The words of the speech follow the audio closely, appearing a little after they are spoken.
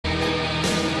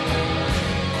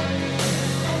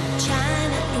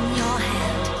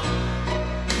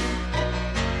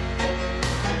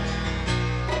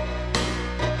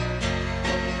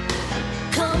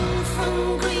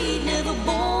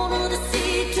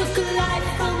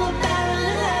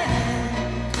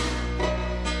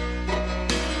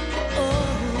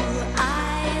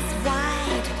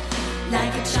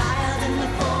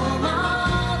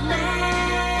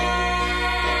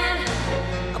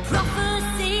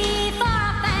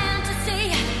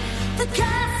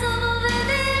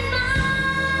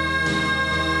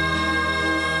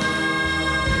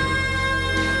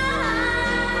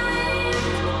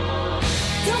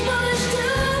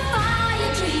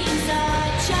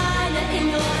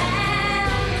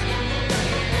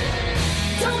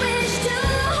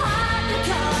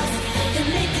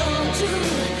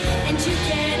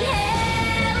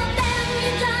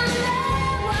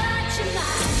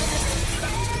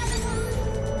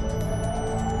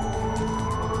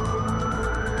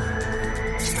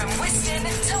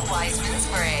line to Wiseman's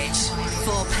Bridge.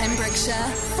 For Pembrokeshire,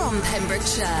 from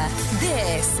Pembrokeshire,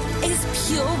 this is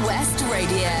Pure West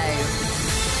Radio.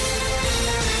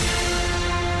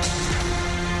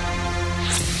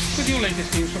 With your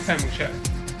latest news for Pembrokeshire,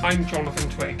 I'm Jonathan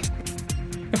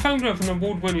Twigg. The founder of an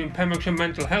award-winning Pembrokeshire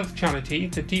mental health charity,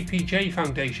 the DPJ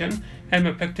Foundation,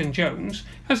 Emma Picton-Jones,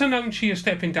 has announced she is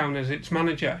stepping down as its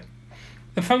manager.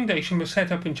 The foundation was set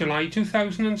up in July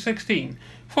 2016,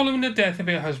 following the death of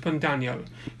her husband Daniel,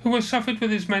 who has suffered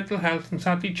with his mental health and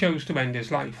sadly chose to end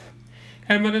his life.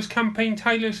 Emma has campaigned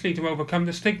tirelessly to overcome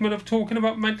the stigma of talking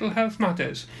about mental health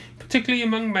matters, particularly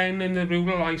among men in the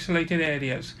rural isolated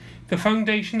areas. The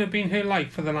foundation has been her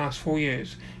life for the last 4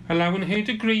 years, allowing her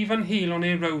to grieve and heal on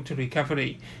her road to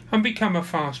recovery and become a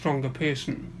far stronger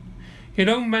person. Her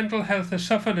own mental health has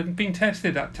suffered and been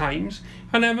tested at times,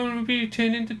 and Emma will be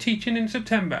returning to teaching in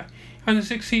September and is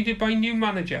succeeded by new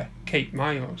manager Kate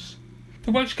Miles.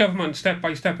 The Welsh Government's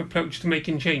step-by-step approach to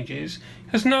making changes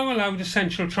has now allowed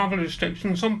essential travel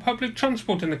restrictions on public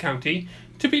transport in the county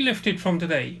to be lifted from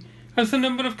today, as the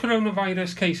number of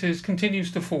coronavirus cases continues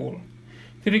to fall.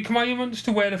 The requirements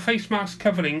to wear a face mask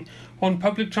covering on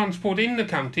public transport in the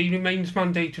county remains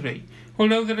mandatory,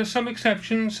 although there are some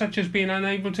exceptions such as being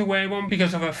unable to wear one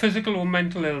because of a physical or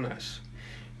mental illness.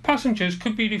 Passengers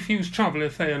could be refused travel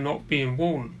if they are not being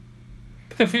worn.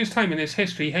 For the first time in its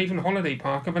history, Haven Holiday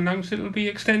Park have announced it will be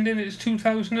extending its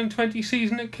 2020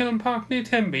 season at Kiln Park near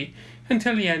Tenby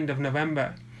until the end of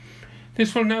November.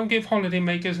 This will now give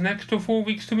holidaymakers an extra 4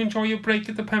 weeks to enjoy a break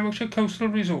at the Pembrokeshire Coastal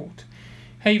Resort.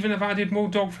 Haven have added more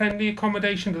dog-friendly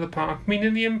accommodation to the park,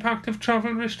 meaning the impact of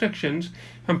travel restrictions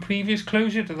and previous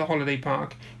closure to the holiday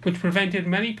park, which prevented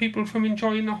many people from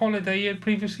enjoying the holiday had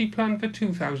previously planned for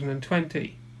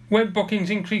 2020. Web bookings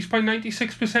increased by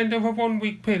 96% over 1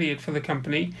 week period for the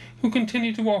company, who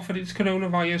continue to offer its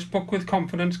coronavirus book with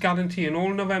confidence guarantee on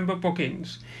all November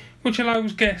bookings, which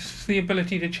allows guests the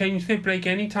ability to change their break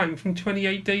any time from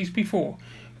 28 days before,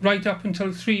 right up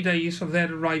until 3 days of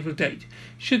their arrival date,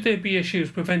 should there be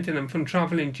issues preventing them from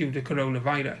travelling due to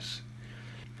coronavirus.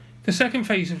 The second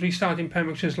phase of restarting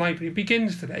Pembrokeshire's library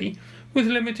begins today, with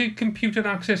limited computer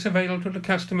access available to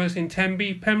customers in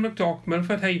Tenby, Pembroke Dock,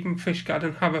 Milford Haven, Fishguard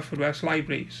and Haverfordwest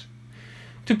libraries.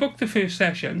 To book the first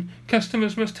session,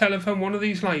 customers must telephone one of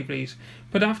these libraries,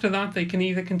 but after that they can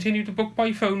either continue to book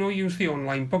by phone or use the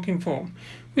online booking form,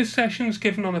 with sessions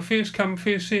given on a first-come,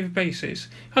 first-served basis,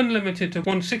 unlimited to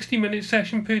one 60-minute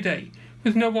session per day,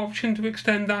 with no option to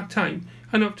extend that time,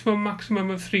 and up to a maximum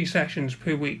of 3 sessions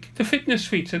per week. The fitness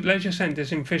suites at leisure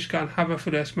centres in Fishguard,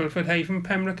 Haverfordwest, Milford Haven,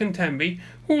 Pembroke and Tenby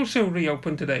also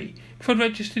reopened today for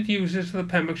registered users of the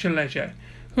Pembrokeshire Leisure,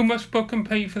 who must book and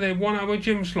pay for their 1-hour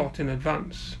gym slot in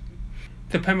advance.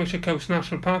 The Pembrokeshire Coast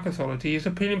National Park Authority is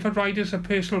appealing for riders of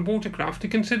personal watercraft to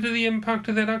consider the impact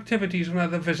of their activities on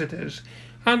other visitors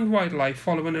and wildlife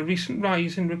following a recent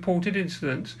rise in reported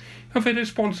incidents of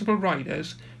irresponsible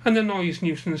riders and the noise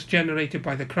nuisance generated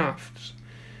by the crafts.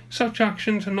 Such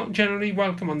actions are not generally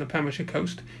welcome on the Pembrokeshire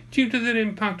coast due to their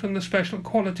impact on the special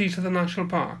qualities of the national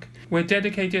park, where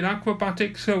dedicated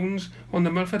aquabatic zones on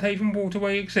the Milford Haven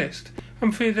waterway exist,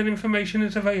 and further information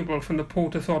is available from the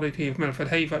Port Authority of Milford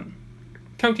Haven.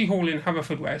 County Hall in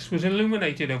Haverfordwest was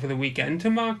illuminated over the weekend to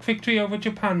mark Victory over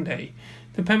Japan Day.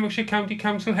 The Pembrokeshire County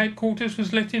Council headquarters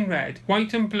was lit in red,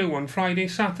 white and blue on Friday,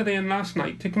 Saturday and last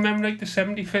night to commemorate the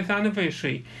 75th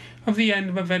anniversary of the end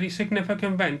of a very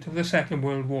significant event of the Second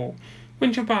World War,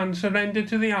 when Japan surrendered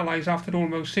to the Allies after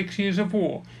almost 6 years of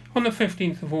war on the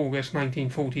 15th of August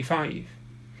 1945.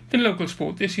 In local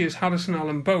sport, this year's Harrison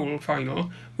Allen Bowl final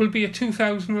will be a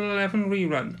 2011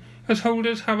 rerun, as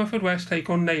holders Haverfordwest take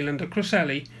on Neyland at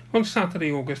Crossley on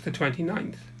Saturday, August the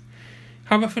 29th.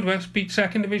 Haverfordwest beat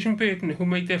 2nd Division Burton, who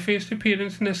made their first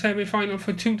appearance in the semi-final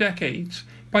for 2 decades,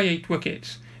 by 8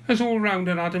 wickets, as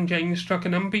all-rounder Adam James struck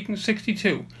an unbeaten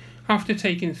 62 after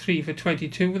taking 3 for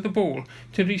 22 with the ball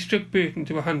to restrict Burton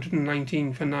to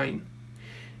 119 for 9.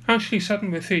 Ashley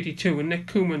Sutton with 32 and Nick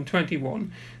Koeman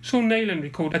 21 saw Neyland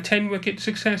record a 10-wicket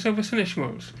success over St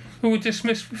Ishmaels, who were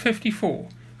dismissed for 54,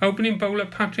 opening bowler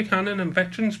Patrick Hannon and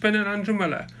veteran spinner Andrew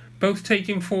Miller both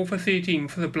taking 4 for 13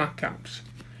 for the Black Caps.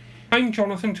 I'm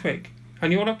Jonathan Twigg,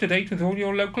 and you're up to date with all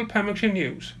your local Pembrokeshire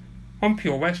news on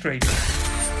Pure West Radio.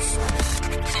 For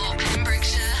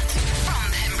Pembrokeshire,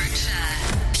 from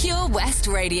Pembrokeshire, Pure West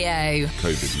Radio.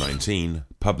 COVID-19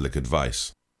 public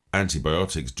advice.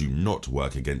 Antibiotics do not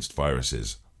work against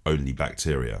viruses, only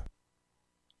bacteria.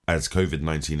 As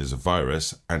COVID-19 is a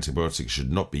virus, antibiotics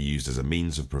should not be used as a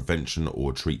means of prevention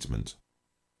or treatment.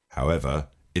 However,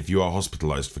 if you are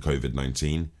hospitalised for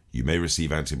COVID-19, you may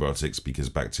receive antibiotics because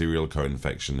bacterial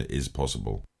co-infection is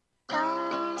possible.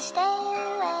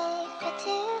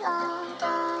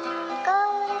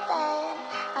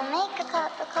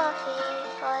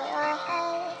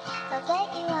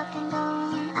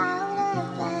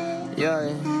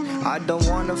 Yeah, I don't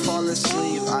wanna fall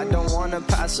asleep, I don't wanna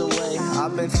pass away.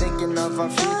 I've been thinking of our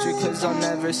future cause I'll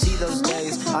never see those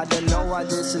days. I don't know why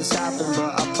this has happened,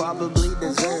 but I probably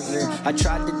deserve it. I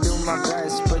tried to do my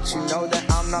best, but you know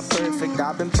that I'm not perfect.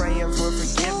 I've been praying for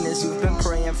forgiveness, you've been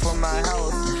praying for my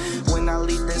health. When I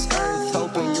leave this earth,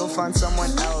 hoping you'll find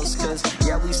someone else. Cause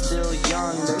yeah, we still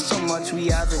young, there's so much we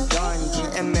haven't done.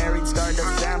 Getting married, start a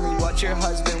family, watch your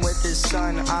husband with his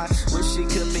son. I wish it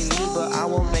could be me, but I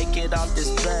won't make it off this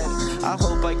bed. I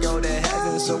hope I go to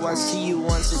heaven so I see you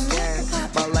once again.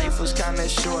 My life was kinda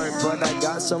short, but I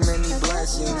got so many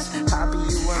blessings. Happy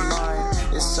you were mine,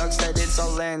 it sucks that it's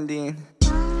all ending.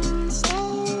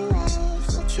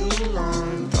 For too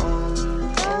long, don't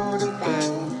go to bed.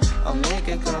 I'll make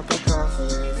a cup of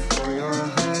coffee for your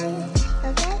head.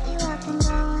 I'll get you up and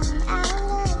going out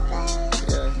of bed.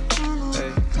 Yeah,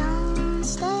 hey. Don't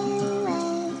stay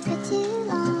awake for too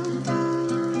long.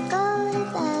 Don't go to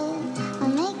bed.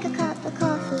 I'll make a cup of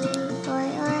coffee for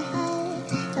your head.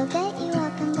 I'll get you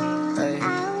up and going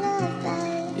out of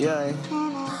bed. Yeah.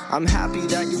 I'm happy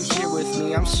that you're here with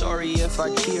me. I'm sorry if I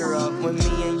tear up. When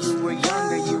me and you were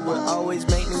younger, you would always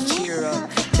make me cheer up.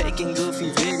 Taking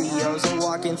goofy videos and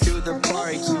walking through the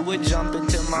park. You would jump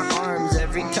into my arms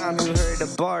every time you heard a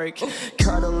bark.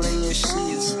 Cuddle in your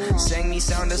sheets, sang me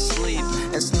sound asleep,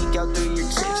 and sneak out through your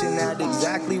kitchen at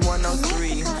exactly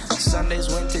 1:03. Sundays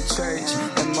went to church,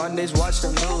 and Mondays watched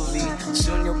a movie.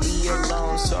 Soon you'll be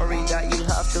alone, sorry that you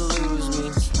have to lose me.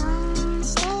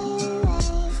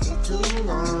 For too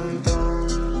long,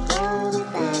 don't go to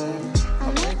bed.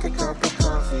 I'll make a cup of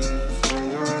coffee for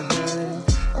your head.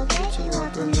 I'll get you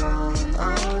up and down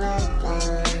out of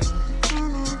bed.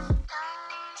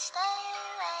 Don't stay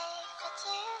awake for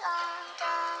too long.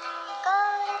 Don't go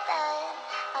to bed.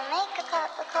 I'll make a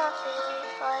cup of coffee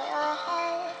for your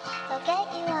head. I'll get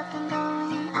you up and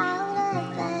going out of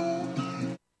bed.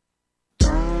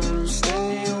 Don't stay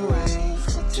awake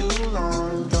for too long.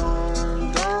 Don't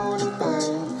go to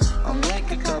bed. I'll make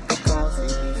a cup of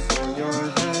coffee for your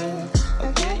head.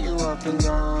 I'll get you up and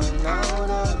going out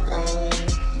of bed.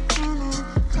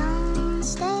 Don't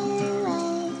stay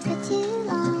awake for too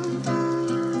long.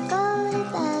 Don't go to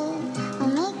bed.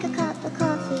 I'll make a cup of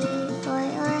coffee for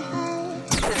your head.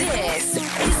 This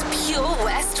is Pure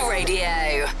West Radio.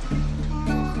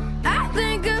 I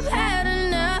think I've had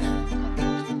enough.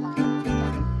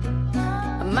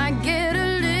 I might get a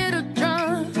little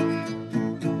drunk.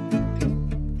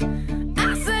 I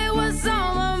say what's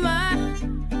on my mind.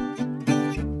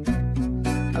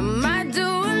 I might do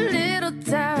a little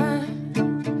time.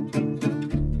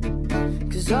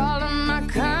 Cause all of my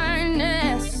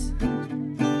kindness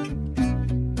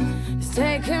is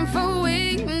taken for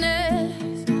weakness.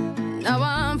 Now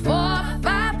I'm 4 or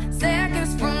 5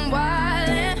 seconds from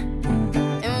wildin',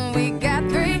 and we got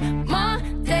 3 more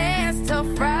days till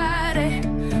Friday.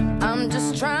 I'm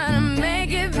just trying to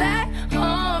make it back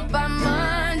home by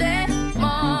Monday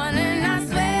morning. I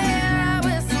swear I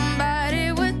wish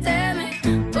somebody would tell me,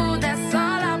 ooh, that's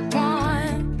all I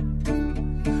want.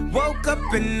 Woke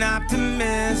up an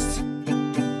optimist.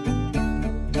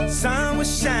 Sun was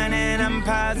shining, I'm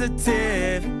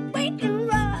positive.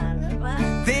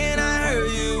 Then I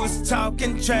heard you was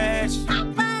talking trash.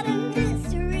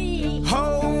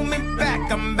 Hold me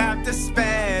back, I'm about to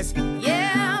spaz.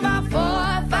 Yeah, I'm about 4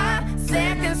 or 5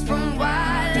 seconds from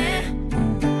wildin',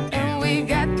 and we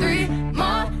got 3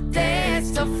 more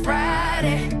days till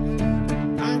Friday.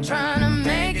 I'm trying to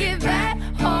make it back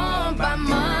home by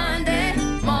Monday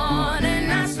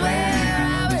morning. I swear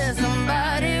I wish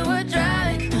somebody would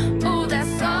drive me. Ooh,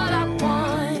 that's all I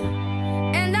want.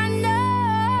 And I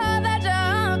know that you're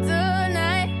home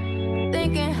tonight,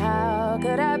 thinking how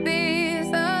could I be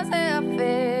so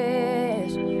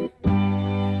selfish?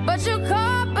 But you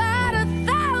called about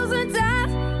 1,000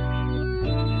 times,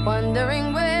 wondering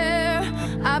where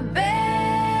I've been.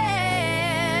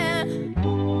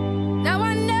 Now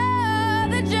I know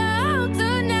that you're home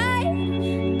tonight,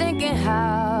 thinking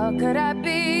how could I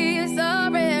be so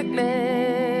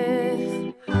reckless?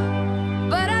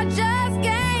 But I just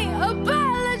can't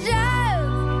apologize.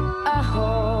 I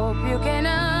hope you can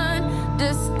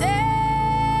understand.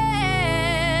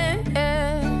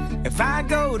 If I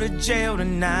go to jail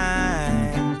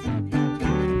tonight,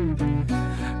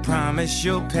 promise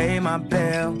you'll pay my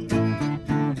bill.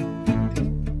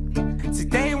 See,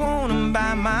 they wanna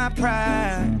buy my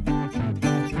pride,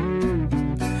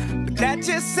 but that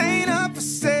just ain't up for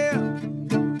sale.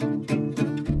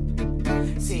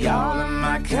 See, all of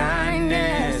my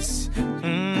kindness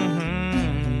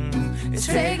is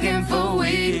taken for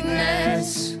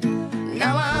weakness.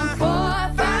 Now I'm 4 or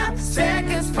 5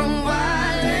 seconds from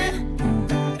wildin',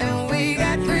 and we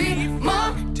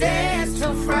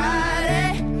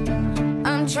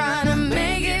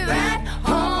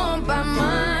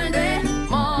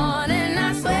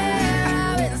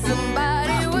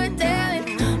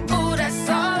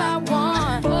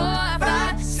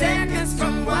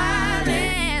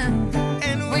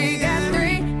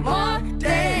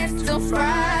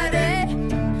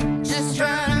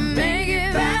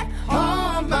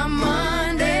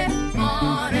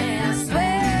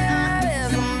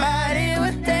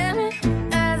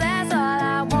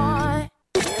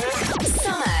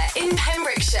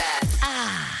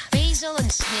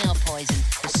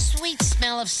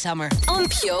summer on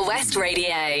Pure West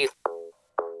Radio.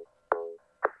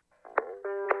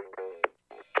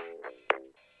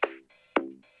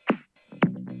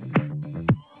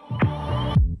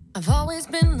 I've always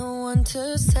been the one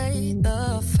to say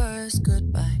the first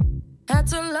goodbye. Had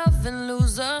to love and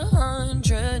lose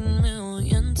 100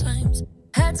 million times.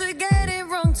 Had to get it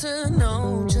wrong to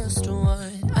know just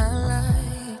what I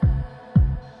like.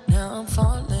 Now I'm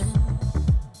falling.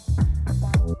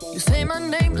 You say my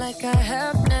name like I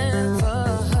have never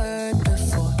heard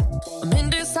before. I'm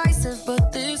indecisive,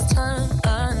 but this time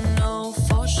I know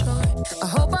for sure. I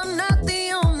hope I'm not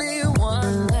the only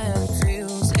one that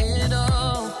feels it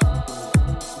all.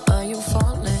 Are you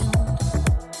falling?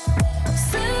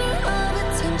 Center of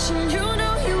attention, you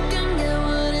know you can get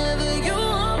whatever you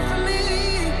want from me.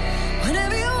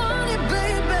 Whenever you want it,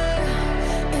 baby.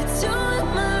 It's you and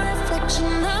my reflection.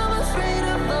 I'm afraid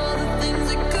of all the things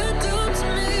it could do to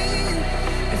me.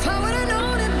 If I would've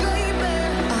known it, baby,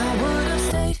 I would've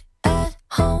stayed at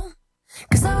home.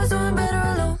 'Cause I was doing better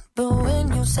alone. But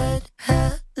when you said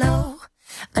hello,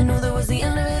 I knew that was the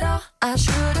end of it all. I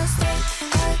should've stayed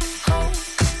at home.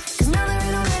 'Cause now there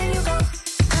ain't no letting you go.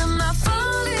 Am I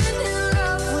falling in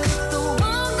love with the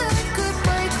one that could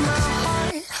break my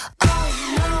heart? Oh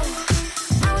no,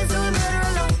 I was doing better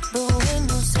alone. But when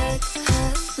you said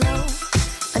hello,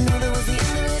 I knew that was the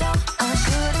end of it all. I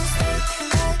should've stayed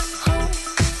at home.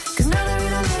 'Cause now there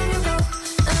ain't no letting you go.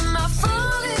 Am I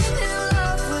falling in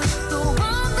love with the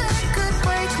one that could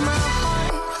break my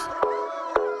heart?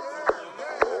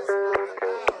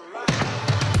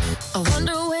 I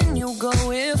wonder when you go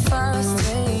if I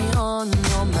stay on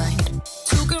your mind.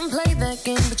 Two can play that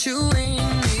game, but you win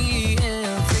me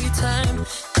every time.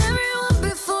 Everyone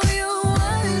before you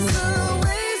was a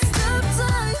waste of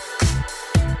time.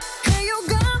 Hey, you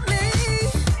got me.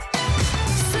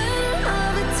 Center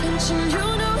of attention, you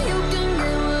know you can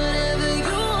get whatever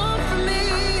you want from me.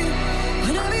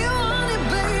 Whenever you want it,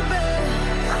 baby.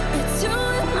 It's you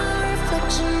and my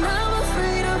reflection. I'm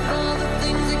afraid of all the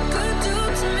things it could do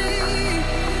to me.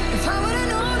 If I would've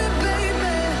known it,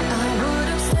 baby, I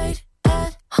would've stayed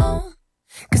at home.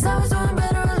 'Cause I was doing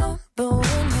better alone. But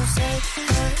when you said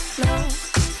hello,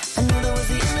 I knew that was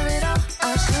the end of it all.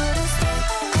 I should've stayed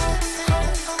at home.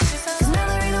 'Cause now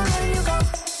there ain't no letting you go.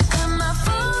 Am I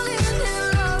falling in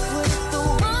love with the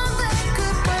one that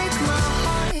could break my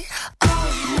heart? Oh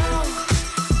no,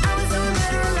 I was doing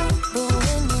better alone. But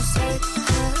when you said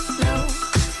hello,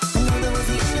 I knew that was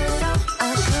the end of it all. I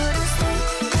should've stayed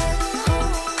at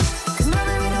home. 'Cause now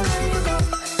there ain't no letting you go.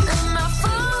 Am I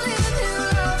falling in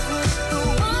love with the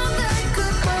one that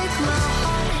could break my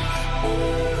heart?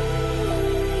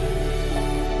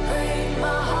 Break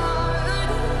my heart.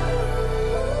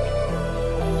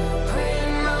 Break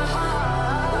my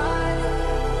heart.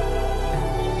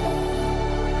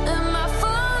 Am I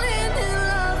falling in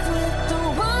love with the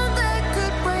one that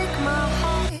could break my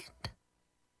heart?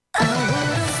 I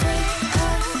would've stayed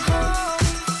at home.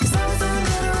 'Cause I was doing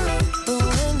better alone. But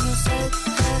when you said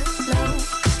hello,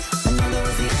 I knew that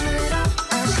was the end of it all.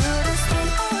 I should've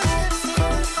stayed at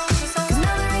home. 'Cause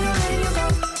now there ain't no letting you go.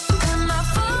 Am I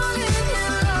falling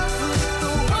in love with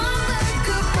the one that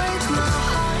could break my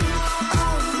heart?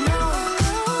 Oh no,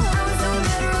 I was doing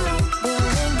better alone. But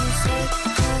when you said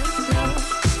hello,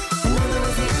 I knew that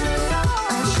was the end of it all.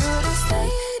 I should've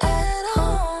stayed at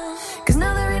home. 'Cause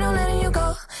now there ain't no letting you go.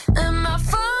 Am I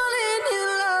falling in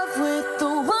love with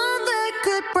the one that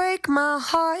could break my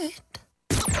heart?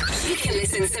 You can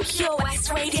listen to Pure West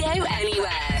Radio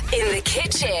anywhere. In the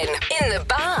kitchen, in the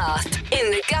bath, in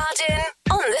the garden,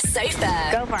 on the sofa.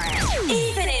 Go for it.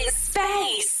 Even in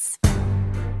space.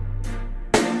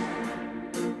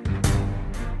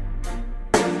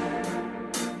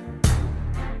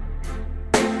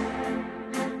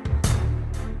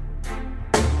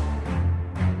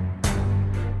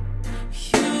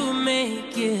 You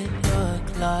make it look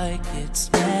like it's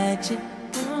magic.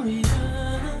 Oh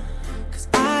yeah. 'Cause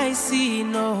I see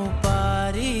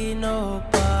nobody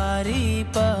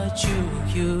but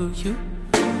you.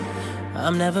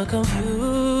 I'm never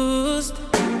confused.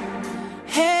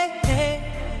 Hey,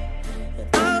 and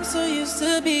I'm so used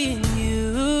to being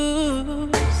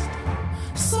used.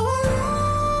 So I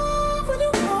love when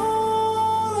you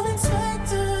call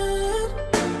unexpected.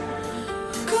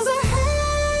 'Cause I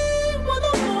hate when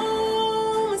the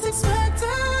moment's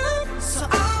expected. So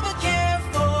I'ma care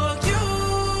for you.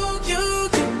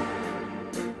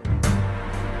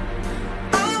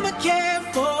 I'ma care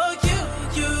for you.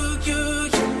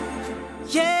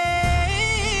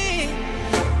 Yeah.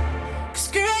 'Cause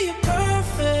girl, you're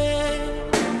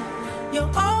perfect.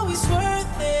 You're always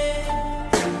worth it.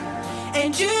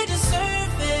 And you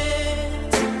deserve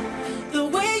it.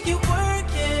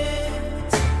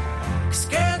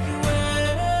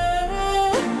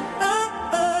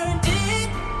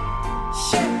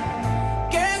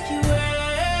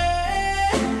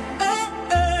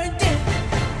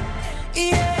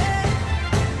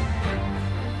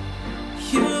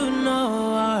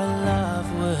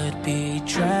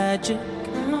 magic.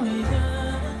 Oh,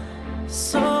 yeah.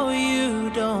 So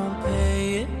you don't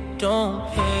pay it. No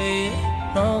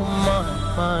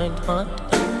mind.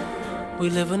 We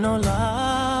live in no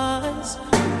lies.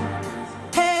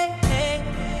 Hey,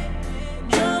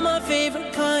 you're my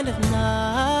favorite kind of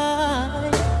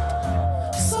night.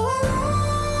 So I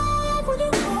love when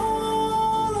you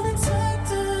call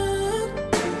unexpected.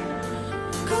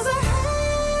 'Cause I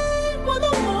hate when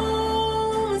the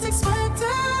moment's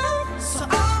expected. So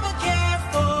I'ma care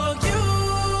for you.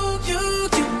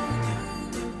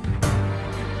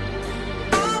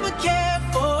 I'ma care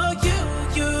for you.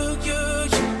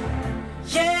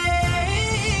 Yeah.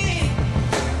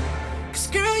 'Cause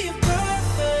girl, you're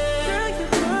perfect.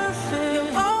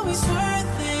 You're always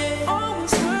worth it.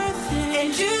 And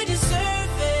you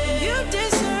deserve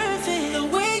it. The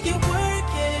way you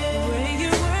work it.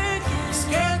 'Cause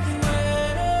girl, you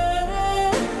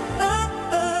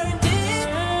earned it.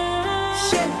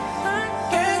 Shit.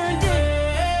 Girl, you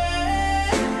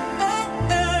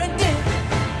earned it.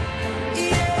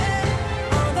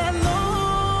 Yeah. All that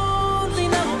lonely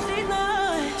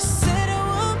night. Said it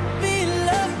would be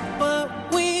love, but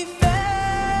we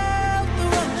felt the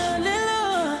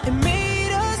rush. It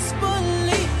made us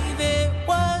believe it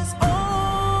was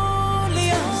only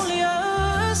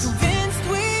us. Convinced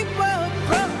we were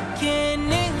broken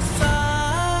inside.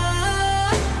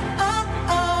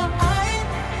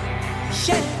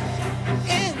 Yeah,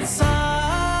 inside.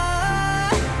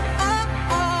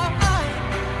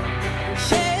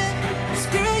 Yeah, 'cause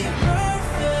girl, you're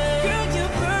perfect.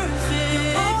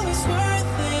 You're always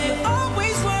worth it.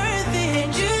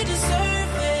 And you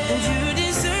deserve it.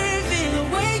 The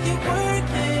way you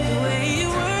work it. 'Cause girl, you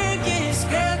earned it.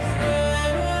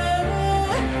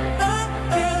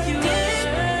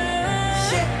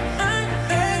 Yeah,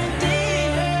 earned it.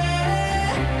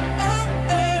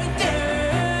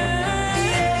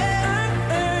 Yeah,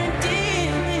 earned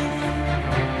it.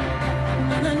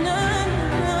 Na.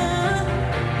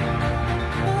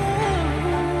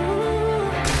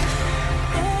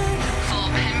 For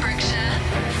Pembrokeshire,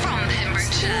 from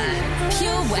Pembrokeshire,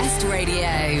 Pure West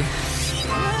Radio.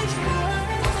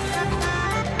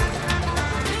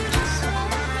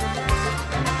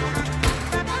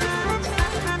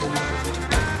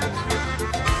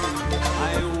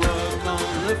 I work on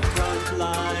the front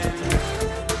line.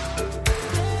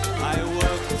 I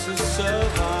work to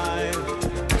survive.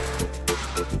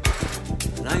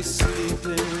 And I sleep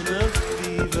in a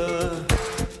fever.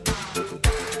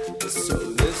 So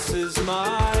this is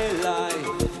my life.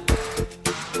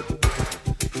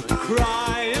 I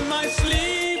cry in my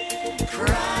sleep.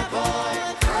 Cry boy.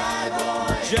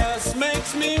 Just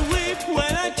makes me weep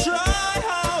when I try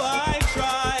how I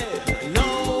try. I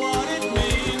know what it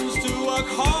means to work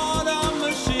hard on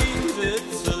machines.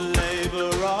 It's a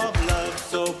labor of love,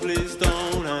 so please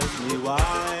don't ask me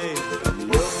why. I'm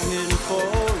looking for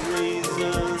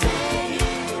reasons.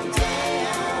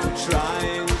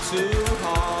 Trying too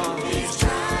hard.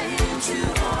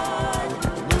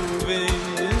 Moving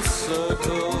in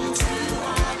circles.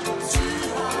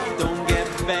 Don't get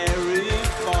very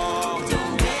far.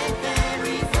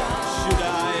 Should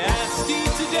I ask you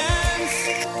to dance?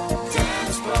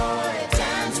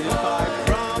 If I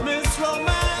promise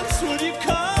romance, would you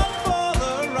come for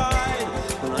the ride?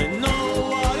 And I know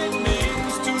what it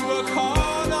means to work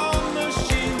hard on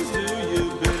machines. Do you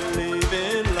believe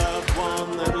in love,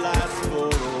 one that lasts for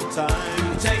all time?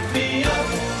 Take me up,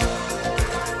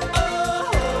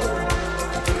 oh,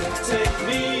 take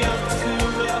me up to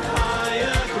a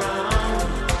higher ground.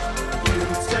 You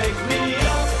take me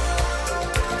up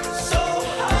so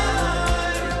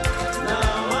high.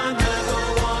 Now I never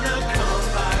wanna come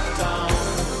back down.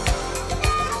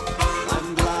 I'm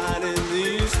glad in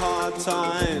these hard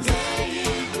times.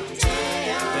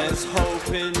 There's hope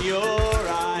in your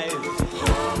eyes.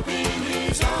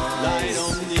 I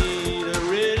don't need a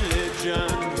religion.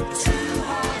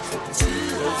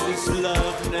 'Cause this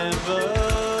love never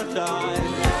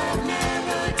dies.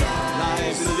 I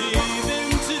believe in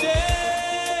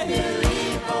today.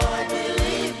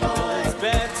 It's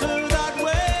better that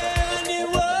way when you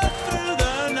work through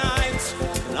the night.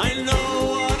 And I know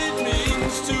what it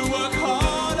means to work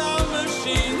hard on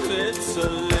machines. It's a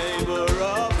labor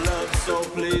of love, so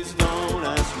please don't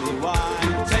ask me why.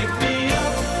 Take me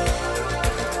up,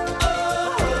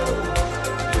 oh,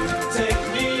 take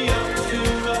me up to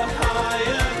a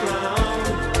higher ground.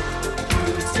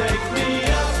 You take me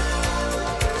up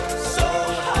so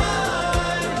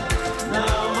high.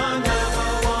 Now I never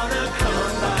wanna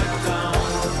come back down.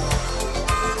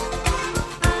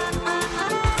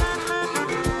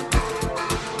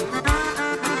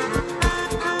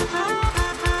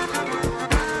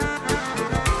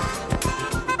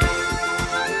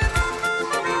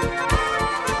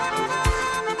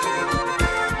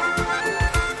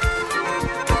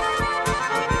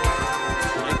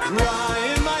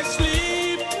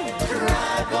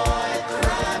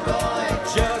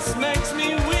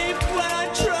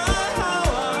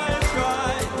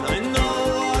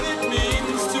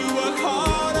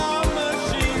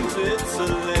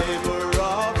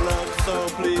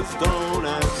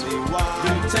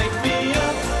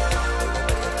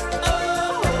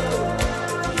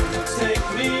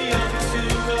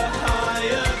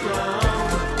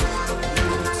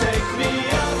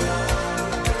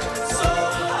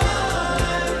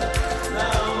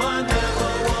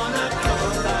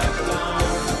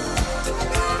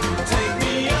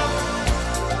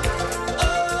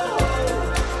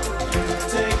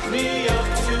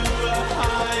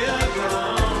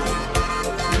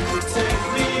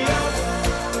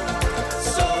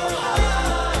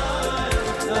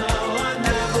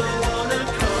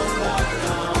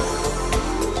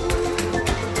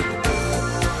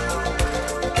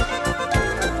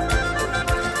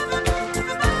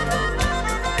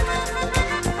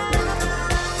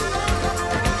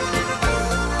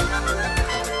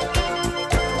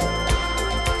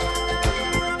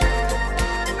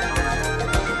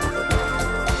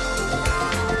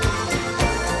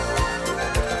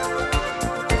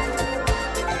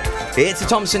 It's the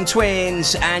Thompson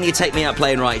Twins, and You Take Me Up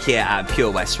playing right here at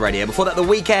Pure West Radio. Before that, The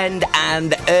Weekend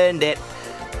and Earned It.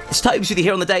 It's Toby's with you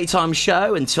here on the Daytime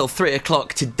Show until 3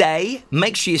 o'clock today.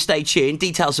 Make sure you stay tuned.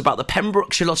 Details about the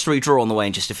Pembrokeshire Lottery draw on the way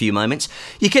in just a few moments.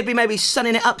 You could be maybe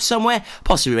sunning it up somewhere,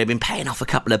 possibly maybe paying off a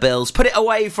couple of bills. Put it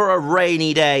away for a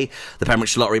rainy day. The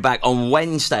Pembrokeshire Lottery back on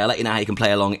Wednesday. I'll let you know how you can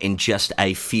play along in just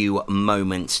a few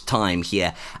moments' time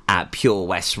here at Pure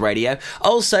West Radio.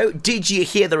 Also, did you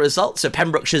hear the results of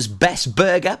Pembrokeshire's Best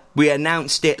Burger? We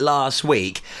announced it last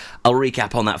week. I'll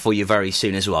recap on that for you very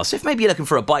soon as well. So if maybe you're looking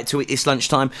for a bite to eat this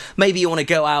lunchtime, maybe you want to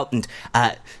go out and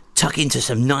tuck into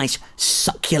some nice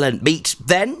succulent meat,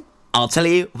 then I'll tell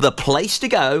you the place to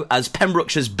go as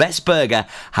Pembrokeshire's Best Burger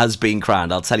has been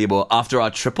crowned. I'll tell you more after our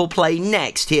triple play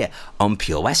next here on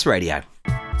Pure West Radio.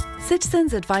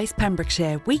 Citizens Advice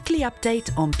Pembrokeshire weekly update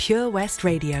on Pure West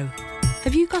Radio.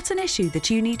 Have you got an issue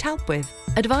that you need help with?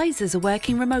 Advisors are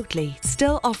working remotely,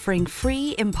 still offering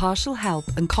free, impartial help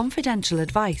and confidential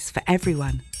advice for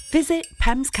everyone. Visit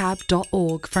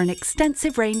pemscab.org for an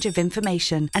extensive range of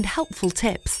information and helpful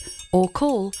tips, or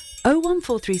call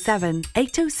 01437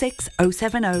 806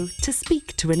 070 to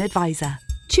speak to an advisor.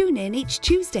 Tune in each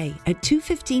Tuesday at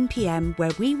 2:15pm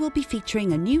where we will be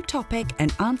featuring a new topic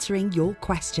and answering your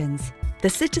questions. The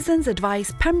Citizens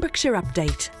Advice Pembrokeshire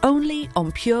Update, only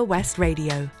on Pure West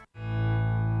Radio.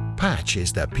 Patch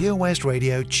is the Pure West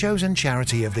Radio chosen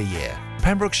charity of the year.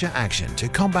 Pembrokeshire Action to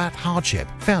Combat Hardship,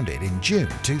 founded in June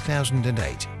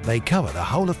 2008. They cover the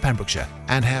whole of Pembrokeshire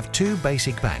and have 2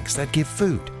 basic banks that give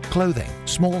food, clothing,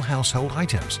 small household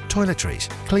items, toiletries,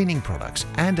 cleaning products,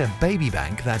 and a baby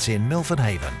bank that's in Milford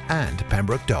Haven and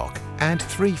Pembroke Dock, and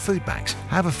 3 food banks,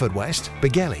 Haverfordwest,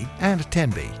 Begelly and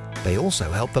Tenby. They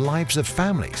also help the lives of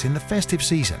families in the festive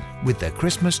season with their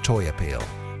Christmas toy appeal.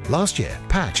 Last year,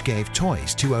 Patch gave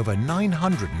toys to over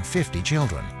 950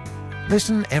 children.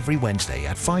 Listen every Wednesday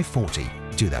at 5:40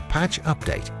 to the Patch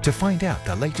Update to find out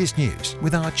the latest news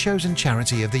with our chosen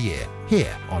charity of the year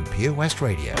here on Pure West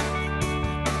Radio.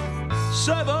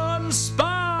 7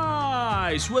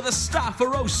 Spice, where the staff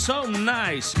are oh so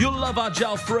nice. You'll love our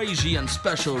jalfrezi and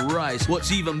special rice.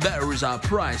 What's even better is our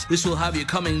price. This will have you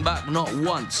coming back not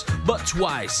once, but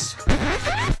twice.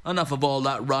 Enough of all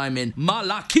that rhyming.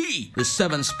 Malaki! The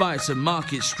 7 Spice of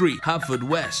Market Street,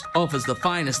 Haverfordwest, offers the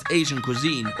finest Asian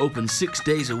cuisine, open 6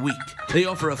 days a week. They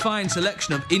offer a fine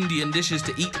selection of Indian dishes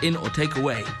to eat in or take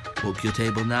away. Book your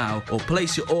table now or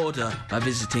place your order by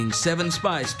visiting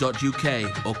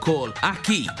 7spice.uk or call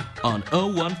Aki on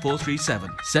 01437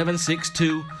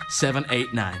 762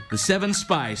 789. The 7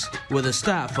 Spice, where the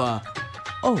staff are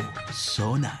oh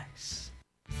so nice.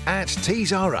 At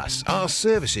Tees R Us, our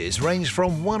services range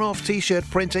from one-off t-shirt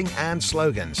printing and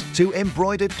slogans to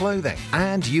embroidered clothing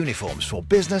and uniforms for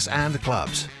business and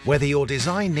clubs. Whether your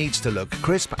design needs to look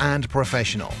crisp and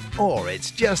professional, or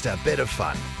it's just a bit of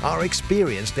fun, our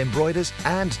experienced embroiders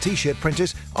and t-shirt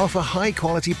printers offer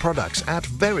high-quality products at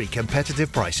very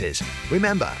competitive prices.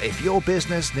 Remember, if your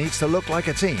business needs to look like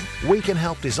a team, we can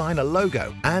help design a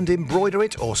logo and embroider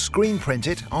it or screen print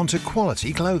it onto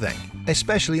quality clothing,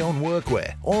 especially on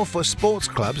workwear or for sports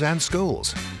clubs and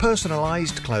schools.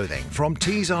 Personalised clothing from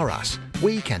Tees R Us.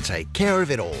 We can take care of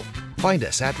it all. Find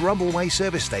us at Rumbleway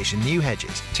Service Station, New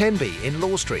Hedges, Tenby in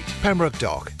Law Street, Pembroke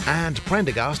Dock and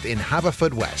Prendergast in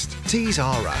Haverfordwest. Tees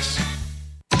R Us.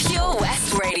 Pure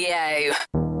West Radio.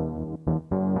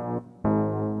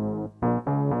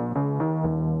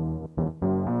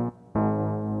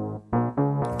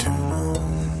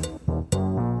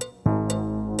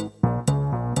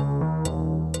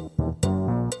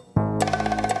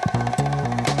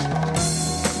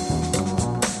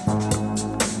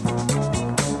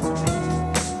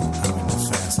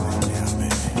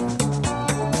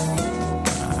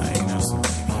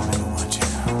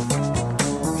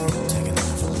 Take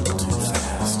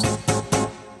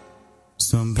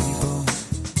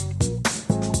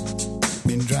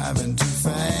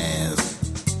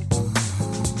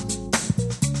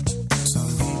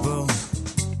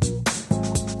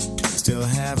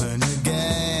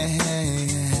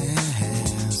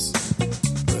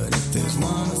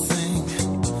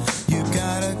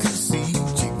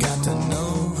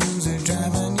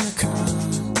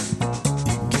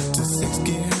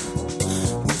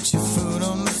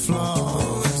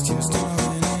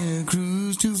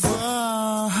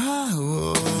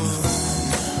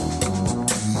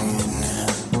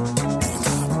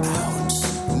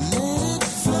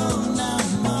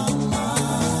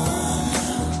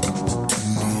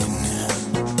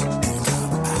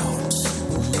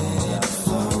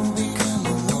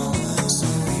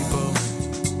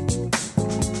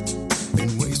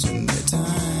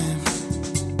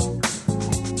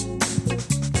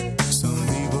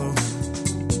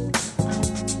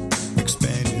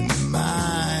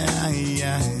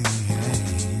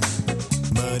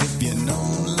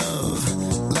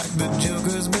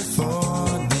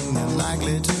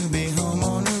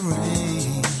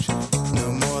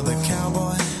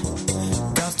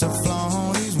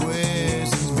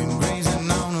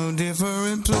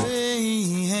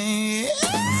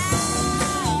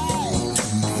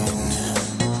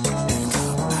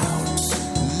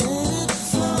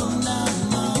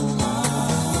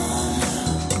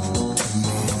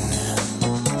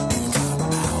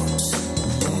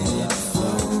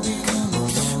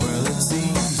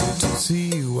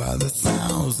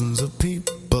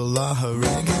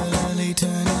regularly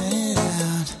turning it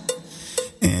out.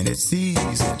 And it's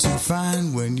easy to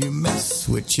find when you mess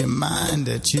with your mind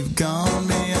that you've gone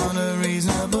beyond a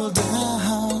reasonable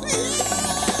doubt.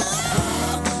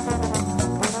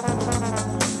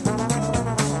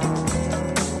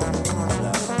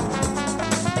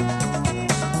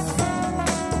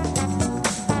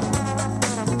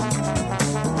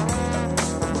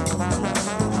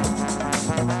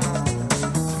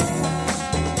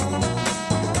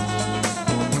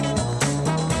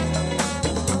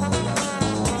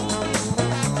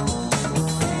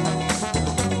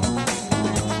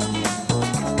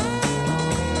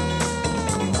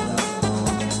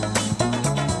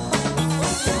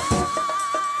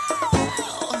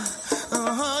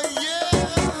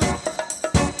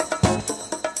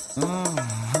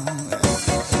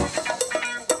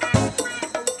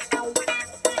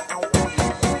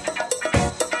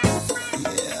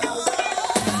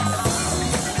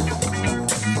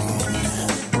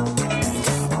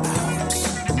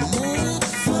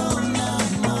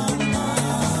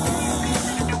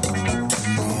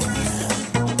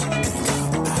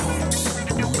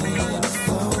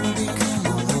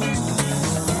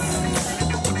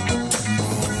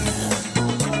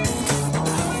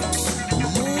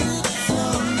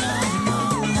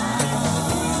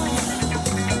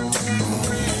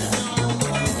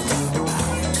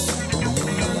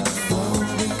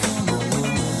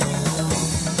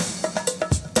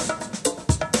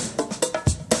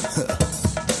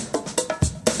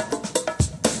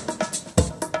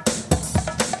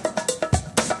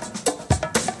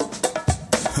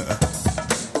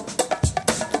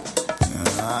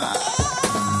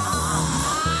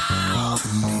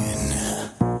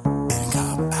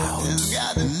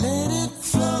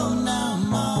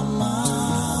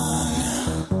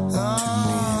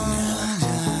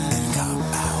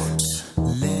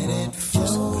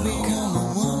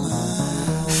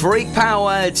 Freak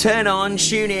Power, Turn On,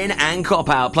 Tune In and Cop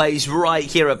Out plays right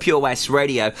here at Pure West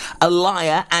Radio. A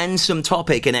Liar and some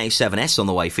Topic and A7S on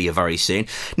the way for you very soon.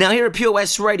 Now here at Pure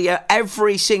West Radio,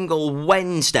 every single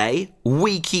Wednesday,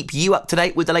 we keep you up to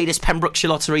date with the latest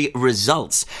Pembrokeshire Lottery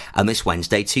results. And this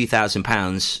Wednesday,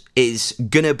 £2,000 is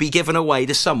going to be given away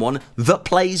to someone that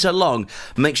plays along.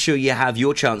 Make sure you have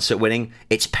your chance at winning.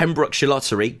 It's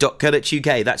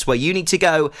pembrokeshirelottery.co.uk. That's where you need to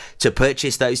go to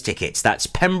purchase those tickets. That's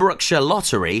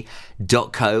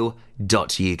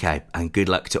pembrokeshirelottery.co.uk. And good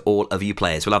luck to all of you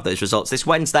players. We'll have those results this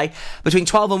Wednesday between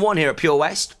 12 and 1 here at Pure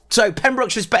West. So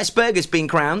Pembrokeshire's best burger's been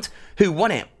crowned. Who won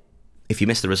it? If you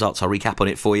missed the results, I'll recap on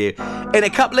it for you in a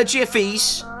couple of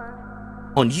jiffies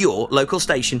on your local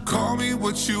station. Call me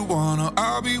what you wanna,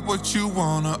 I'll be what you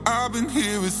wanna. I've been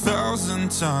here 1,000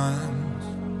 times.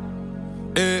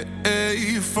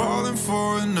 You're falling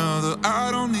for another,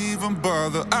 I don't even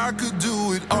bother. I could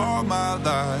do it all my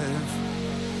life.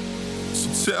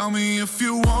 So tell me if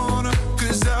you wanna,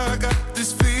 cause I got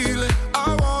this feeling.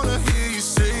 I wanna hear you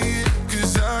say it,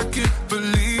 cause I can't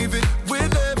believe it.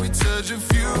 With every touch of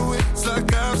you, it's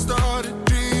like I've started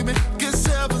dreaming. Guess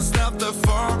heaven's not that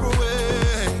far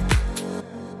away.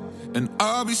 And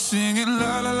I'll be singing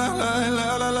la la la la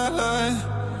la la la la.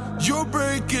 You're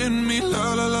breaking me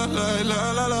la la la la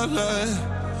la la la la.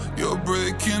 You're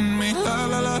breaking me la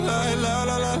la la la la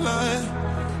la la la.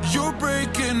 You're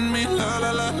breaking me la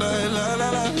la la la la la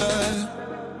la la.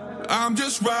 I'm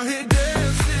just right here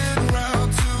dancing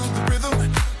around to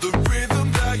the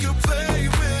rhythm that you play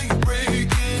when you're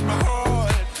breaking my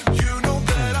heart. You know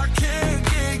that I can't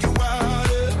get you out of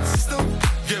the system.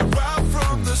 Yeah, right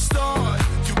from the start.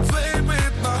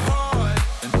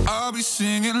 I'll be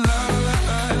singing la la la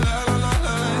la la la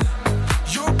la.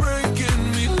 You're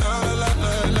breaking me la la la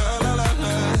la la la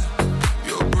la.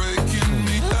 You're breaking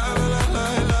me la la la la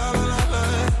la la la.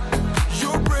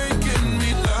 You're breaking me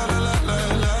la la la la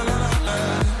la la la.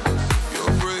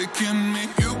 You're breaking me.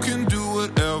 You can do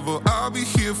whatever. I'll be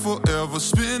here forever,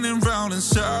 spinning round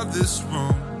inside this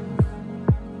room.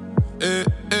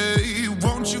 Hey,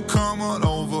 won't you come on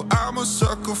over? I'm a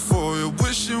sucker for you,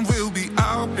 wishing we'll be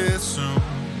out here soon.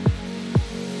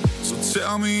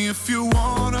 Tell me if you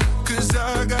wanna, cause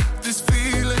I got this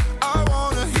feeling. I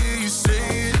wanna hear you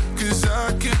say it, cause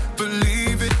I can't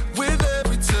believe it. With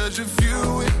every touch of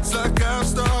you, it's like I've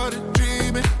started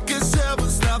dreaming. Guess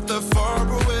heaven's not that far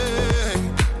away.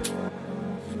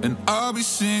 And I'll be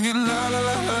singing la la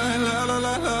la la la la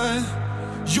la la.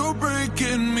 You're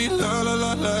breaking me la la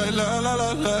la la la la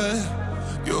la la.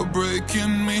 You're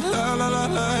breaking me la la la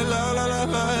la la la la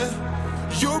la.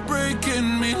 You're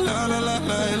breaking me la la la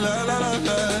la la la la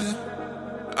la.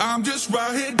 I'm just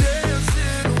right here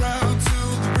dancing around to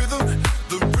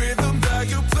the rhythm that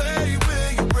you play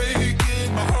when you're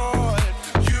breaking my heart.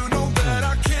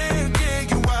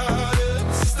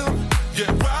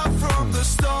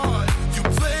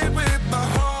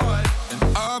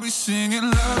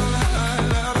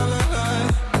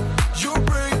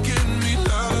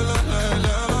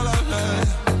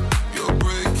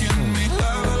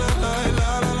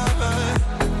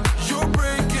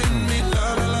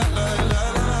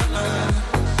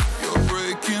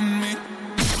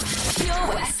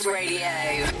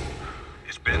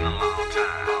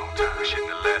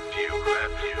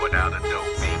 left you without a dope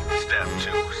beat. Step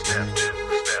two, step two,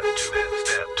 step two,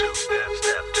 step two,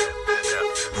 step two, step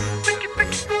two.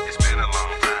 It's been a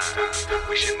long time.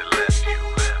 We shouldn't have left you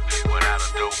without a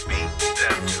dope beat.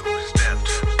 Step two, step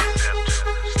two, step two,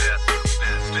 step two,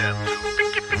 step two.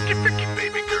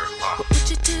 Baby girl. What would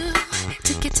you do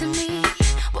to get to me?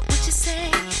 What would you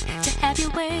say to have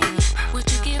your way? Would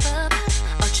you give up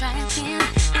or try again?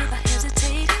 If I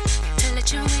hesitate to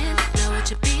let you in, now would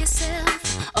you be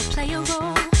yourself or play a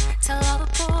role? Tell all the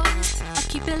boys or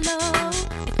keep it low.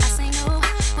 If I say no,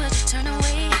 would you turn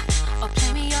away or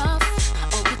play me off?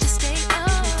 Or would you stay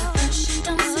up? First you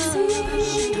don't succeed,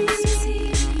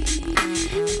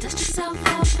 then dust yourself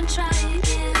off and try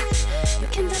again. You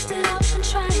can dust it off and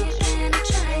try again,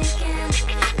 try again.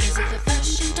 Cause if at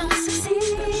first you don't succeed,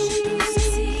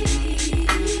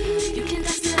 you can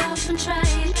dust it off and try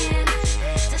again.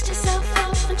 Dust yourself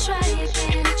off and try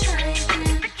again, try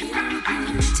again. I'm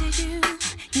into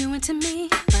you into me,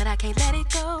 but I can't let it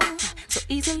go so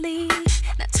easily.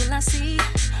 Not till I see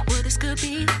what this could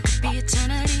be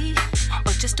eternity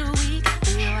or just a week.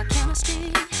 And your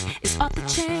chemistry is off the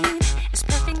chain. It's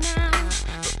perfect now,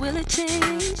 but will it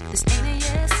change? This ain't a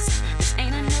yes, this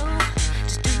ain't a no.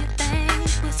 Just do your thing,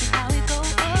 we'll see how it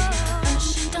goes.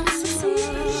 First you don't succeed,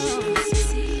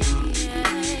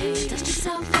 dust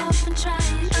yourself off and try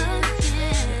again.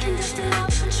 You can dust it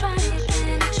off and try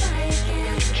again, try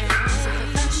again. So if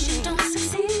first you don't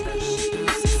succeed,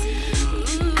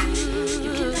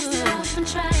 you can dust it off and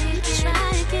try again, try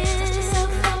again. Dust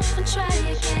yourself off and try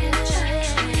again, try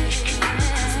again.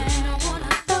 You don't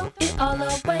wanna throw it all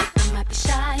away. I might be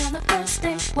shy on the first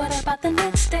day. What about the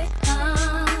next day?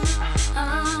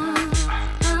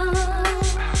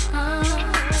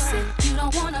 I said you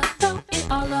don't wanna throw it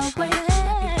all away.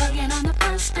 You bugging on the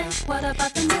first day. What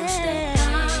about the next day?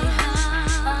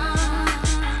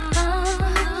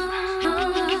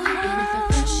 And if at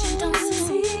first you don't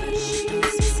succeed,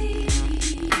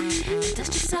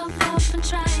 dust yourself off and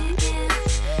try again.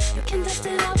 You can dust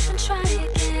it off and try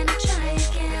again, try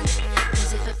again.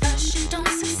 Cause if at first you don't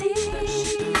succeed,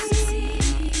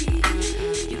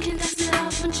 you can dust it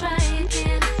off and try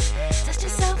again. Dust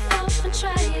yourself off and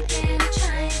try again,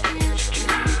 try again,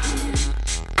 try again.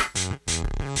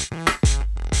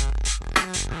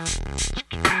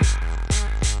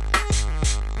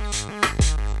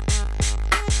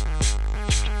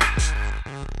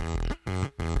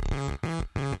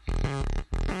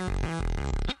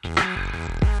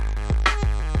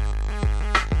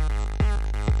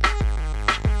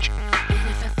 And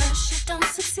if at first you don't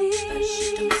succeed,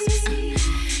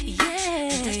 yeah,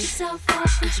 dust yourself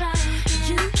off and try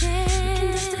again. You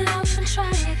can dust it off and try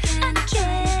again,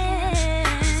 try again.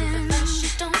 'Cause if at first you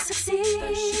don't succeed,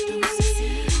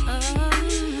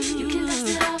 you can dust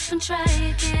it off and try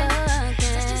again.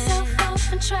 Dust yourself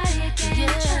off and try again,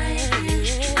 try again.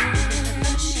 If at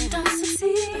first you don't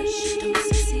succeed,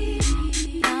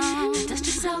 dust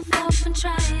yourself off and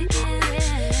try again.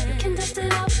 You can dust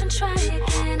it off and try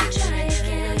again, try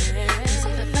again. 'Cause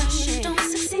if at first you don't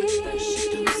succeed,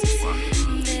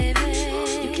 baby,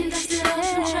 you can dust it off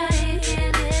and try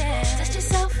again. Dust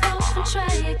yourself off and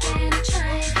try again,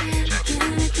 try again,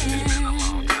 again, again.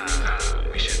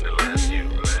 We shouldn't have left you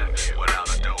without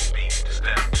a dope beat.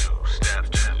 Step two, step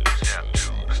two, step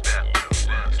two, step two,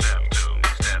 step two,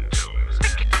 step two.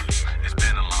 It's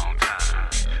been a long time.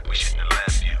 We shouldn't have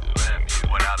left you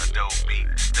without a dope beat.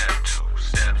 Step two,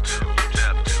 step two,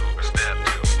 step two, step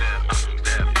two, step two,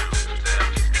 step two, step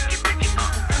two.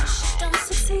 Don't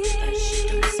succeed,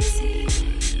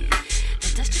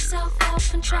 then dust yourself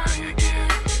off and try again.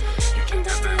 You can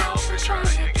dust it off and try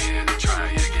again, try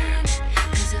again.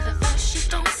 'Cause if at first you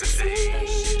don't succeed,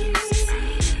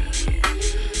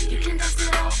 you can dust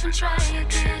it off and try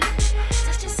again.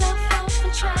 Dust yourself off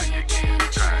and try again,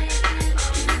 try again.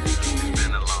 It's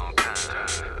been a long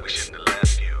time. We shouldn't have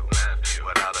left you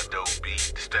without a dope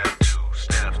beat. Step two,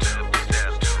 step two,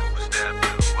 step two, step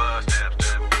two, step two, step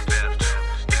two, step two.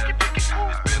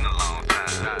 It's been a long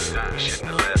time. We shouldn't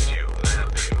have left you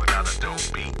without a dope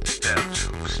beat. Step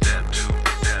two, step two,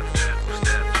 step two,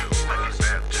 step two,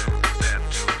 step two, step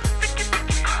two.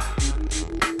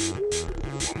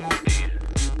 One more again.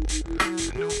 It's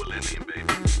a new millennium,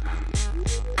 baby.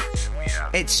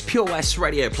 It's Pure West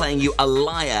Radio playing you A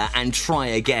Liar and Try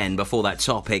Again before that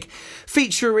topic,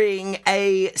 featuring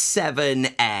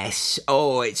A7S.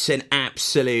 Oh, it's an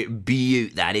absolute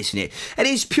beaut, that, isn't it? It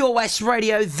is Pure West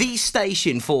Radio, the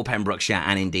station for Pembrokeshire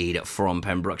and indeed from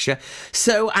Pembrokeshire.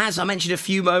 So, as I mentioned a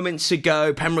few moments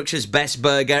ago, Pembrokeshire's best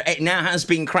burger, it now has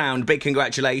been crowned, big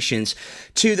congratulations,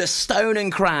 to the Stone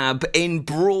and Crab in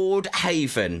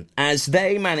Broadhaven, as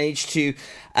they managed to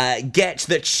get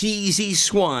the cheesy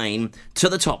swine to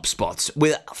the top spot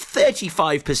with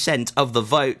 35% of the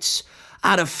votes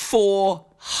out of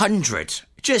 400.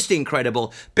 Just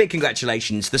incredible. Big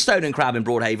congratulations. The Stone and Crab in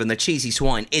Broadhaven, the cheesy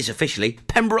swine, is officially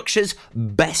Pembrokeshire's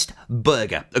best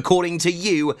burger, according to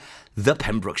you, the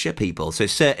Pembrokeshire people. So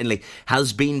certainly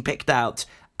has been picked out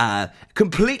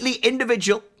completely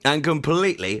individual and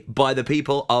completely by the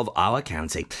people of our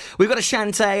county. We've got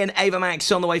Ashante and Ava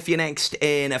Max on the way for you next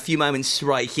in a few moments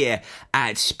right here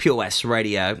at Pure West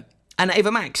Radio. And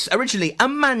Ava Max, originally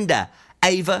Amanda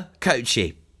Ava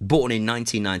Kochi. Born in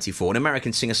 1994, an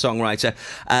American singer-songwriter.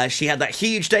 She had that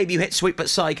huge debut hit, Sweet But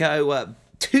Psycho,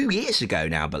 2 years ago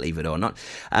now, believe it or not.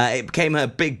 It became her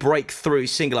big breakthrough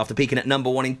single after peaking at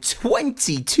number 1 in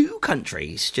 22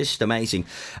 countries. Just amazing.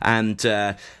 And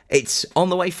it's on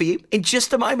the way for you in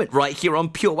just a moment, right here on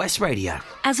Pure West Radio.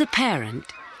 As a parent,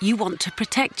 you want to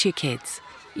protect your kids.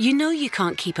 You know you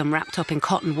can't keep them wrapped up in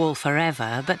cotton wool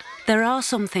forever, but there are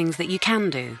some things that you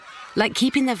can do, like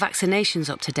keeping their vaccinations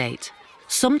up to date.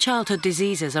 Some childhood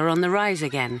diseases are on the rise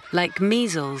again, like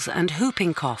measles and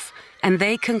whooping cough, and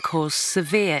they can cause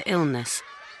severe illness.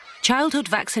 Childhood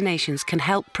vaccinations can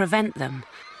help prevent them.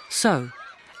 So,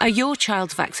 are your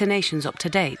child's vaccinations up to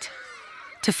date?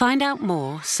 To find out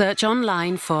more, search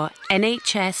online for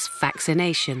NHS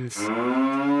vaccinations.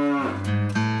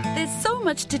 There's so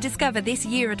much to discover this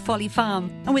year at Folly Farm.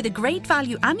 And with a great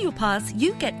value annual pass,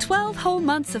 you get 12 whole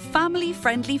months of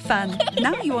family-friendly fun.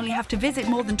 Now you only have to visit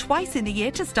more than twice in the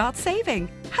year to start saving.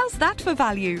 How's that for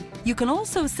value? You can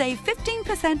also save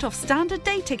 15% off standard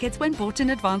day tickets when bought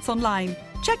in advance online.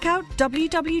 Check out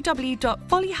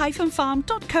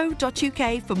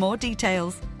www.folly-farm.co.uk for more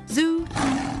details. Zoo,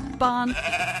 barn,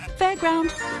 fairground,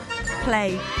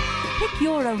 play. Pick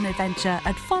your own adventure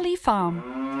at Folly Farm.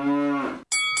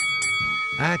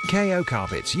 At KO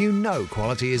Carpets, you know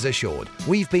quality is assured.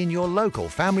 We've been your local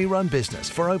family-run business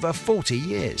for over 40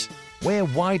 years. We're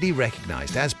widely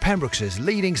recognised as Pembrokeshire's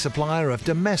leading supplier of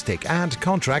domestic and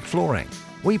contract flooring.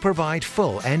 We provide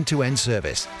full end-to-end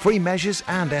service, free measures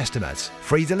and estimates,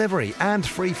 free delivery and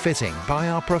free fitting by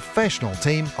our professional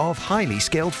team of highly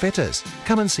skilled fitters.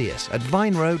 Come and see us at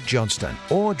Vine Road, Johnston,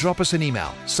 or drop us an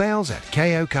email,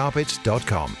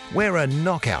 sales@kocarpets.com. We're a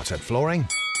knockout at flooring.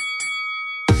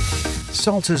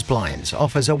 Salters Blinds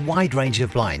offers a wide range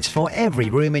of blinds for every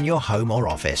room in your home or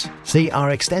office. See our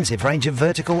extensive range of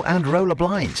vertical and roller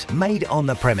blinds made on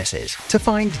the premises to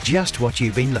find just what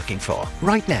you've been looking for.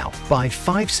 Right now, buy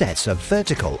 5 sets of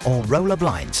vertical or roller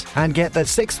blinds and get the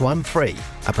 6th one free.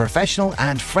 A professional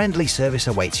and friendly service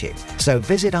awaits you. So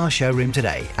visit our showroom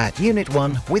today at Unit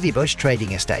 1 Withybush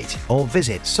Trading Estate or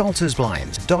visit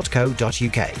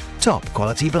saltersblinds.co.uk. Top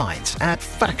quality blinds at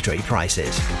factory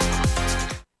prices.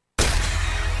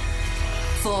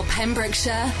 For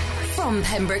Pembrokeshire, from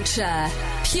Pembrokeshire,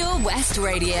 Pure West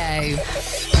Radio.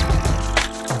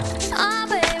 Oh,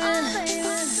 baby.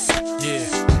 Yeah,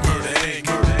 murder egg,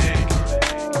 murder egg.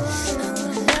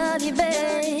 Love you,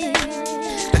 babe.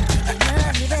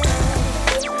 Love you, babe.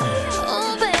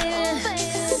 Oh, baby.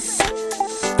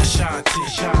 Ashanti,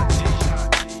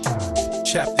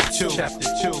 Chapter 2.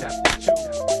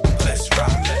 Let's rock.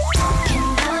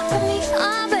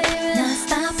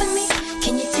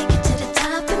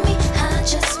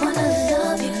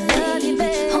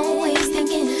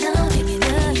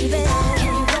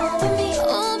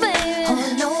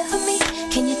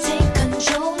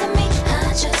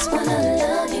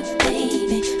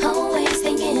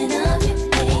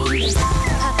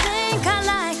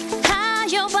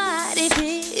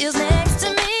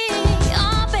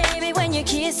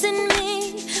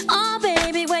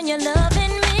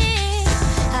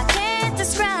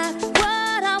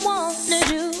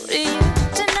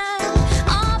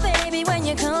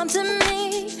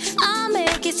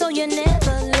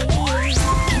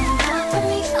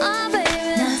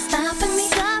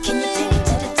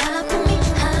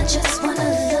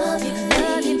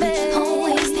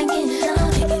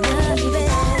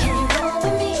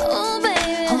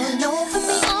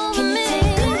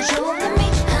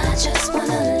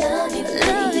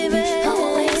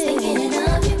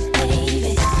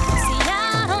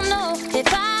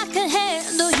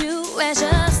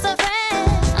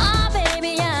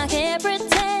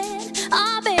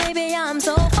 I'm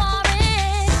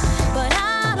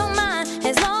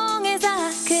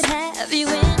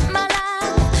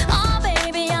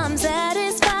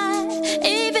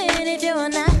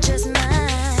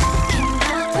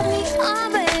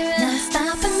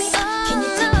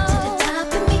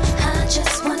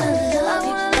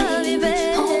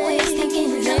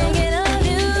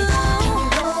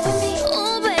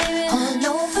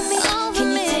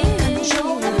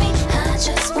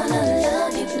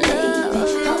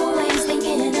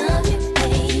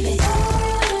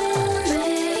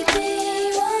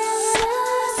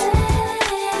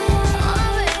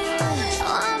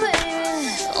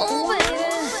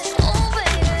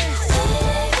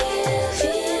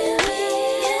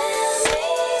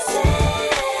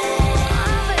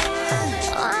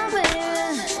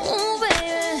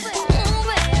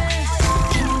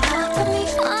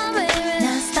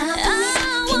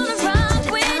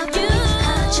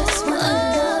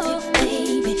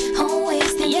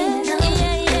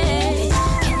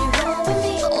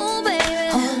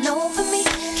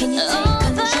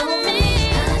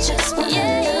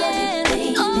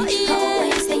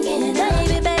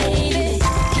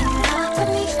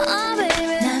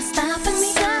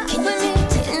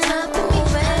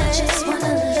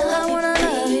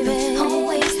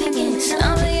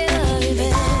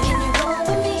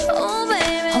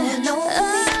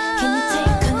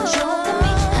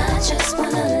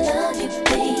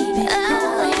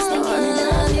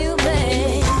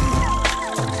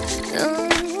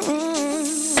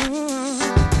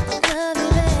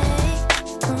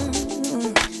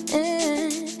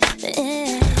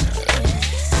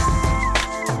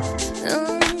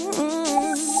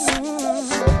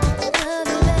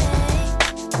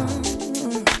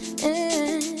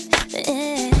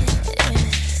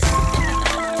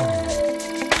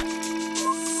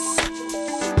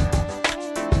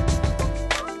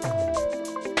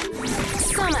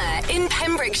in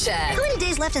Pembrokeshire. How many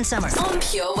days left in summer? On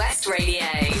Pure West Radio.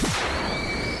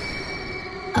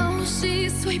 Oh,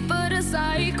 she's sweet but a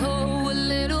psycho, a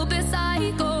little bit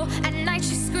psycho. At night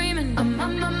she's screaming, I'm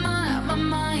on my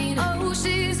mind. Oh,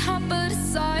 she's hot but a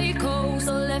psycho,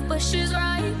 so left but she's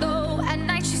right though. At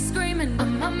night she's screaming,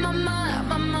 I'm on my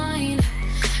mind.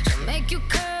 She'll make you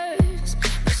curse,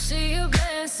 but she a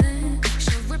blessing.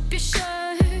 She'll rip your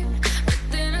shirt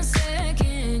within a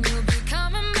second. You'll be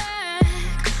coming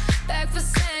back for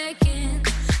seconds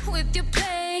with your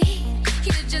play.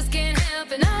 You just can't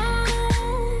help it.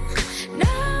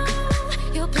 No,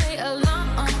 you'll play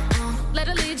along. Let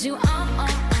her lead you on.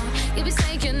 You'll be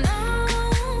saying no,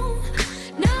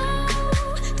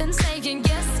 then saying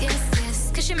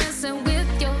yes, 'cause you're messing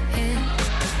with your head.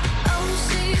 Oh,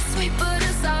 she's sweet but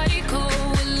a psycho,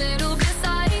 a little bit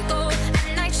psycho.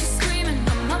 At night she's screaming,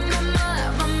 I'm on my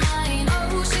mind.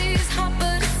 Oh, she's hot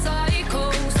but a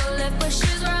psycho, so left but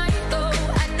she's right though.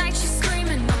 At night she's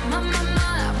screaming, I'm on my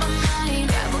mind.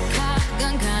 Grab a car,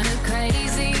 gun kinda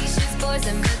crazy. She's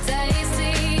poison but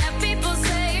tasty. And people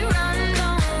say run,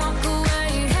 don't walk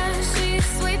away. Yeah, she's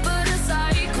sweet but a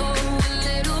psycho, a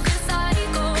little bit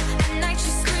psycho. At night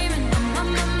she's screaming, I'm on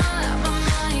my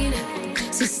mind.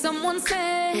 See, someone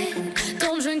said,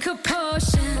 don't drink her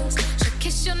potions. She'll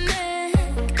kiss your neck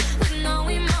with no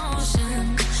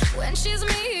emotion. When she's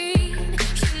mean,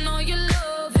 you know you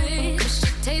love it. 'Cause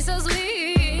she tastes so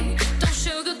sweet. Don't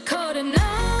sugarcoat it, no.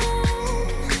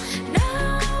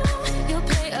 You'll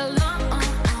play along.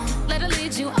 Let her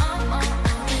lead you on.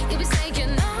 You'll be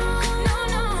saying no.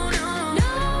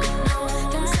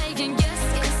 Then saying yes,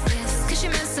 'cause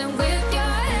you're messing with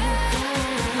your head.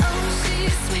 Oh,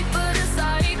 she's sweet but a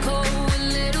psycho, a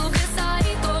little bit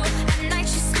psycho. At night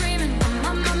she's screaming, I'm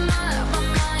on my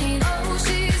mind. Oh,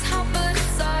 she's hot but a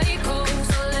psycho,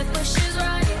 so left but she's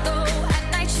right though. At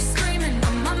night she's screaming,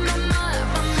 I'm on my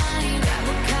mind. Grab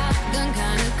a car, gun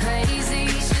kinda crazy.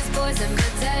 She's poison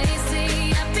but tasty.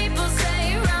 And people say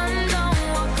run, don't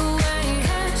walk away.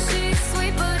 Yeah, she's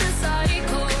sweet but a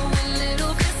psycho, a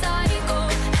little bit psycho.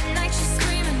 At night she's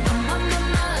screaming, I'm on my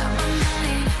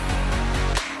mind.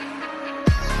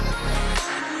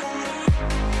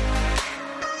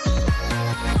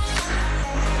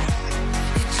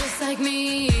 You're just like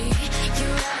me,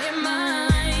 you're out your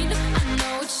mind. I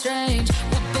know it's strange,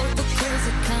 we're both the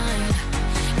crazy kind.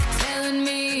 You're telling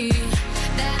me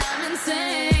that I'm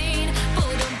insane,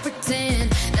 but don't pretend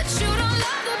that you don't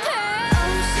love the pain.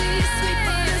 Oh, she's sweet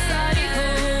but a psycho,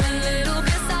 a little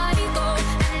bit psycho.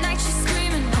 At night she's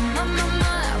screaming, I'm on my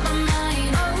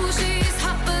mind. Oh, she's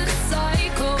hot but a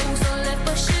psycho, so left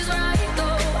but she's right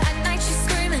though. At night she's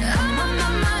screaming, I'm on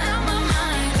my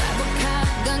mind. Grab a car,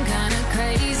 gun kinda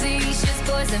crazy. She's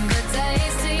poison but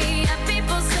tasty. And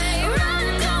people say run,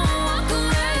 don't walk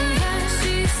away. Yeah,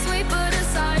 she's sweet but a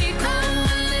psycho,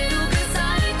 a little bit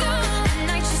psycho. At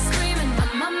night she's screaming,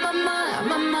 I'm on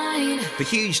my mind. The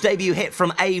huge debut hit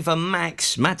from Ava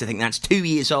Max. Mad to think that's 2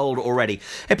 years old already.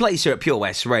 It plays here at Pure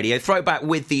West Radio. Throwback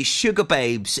with the Sugar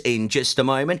Babes in just a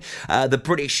moment. The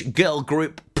British girl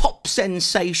group pop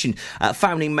sensation.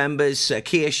 Founding members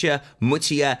Keisha,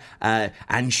 Mutia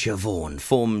and Siobhan.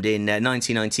 Formed in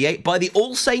 1998 by the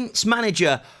All Saints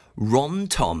manager Ron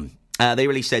Tom. They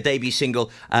released their debut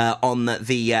single on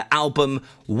the album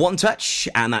One Touch,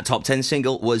 and that top 10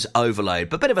 single was Overload.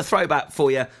 But a bit of a throwback for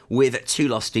you with Too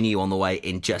Lost in You on the way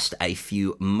in just a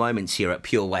few moments here at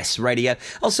Pure West Radio.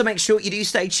 Also, make sure you do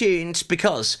stay tuned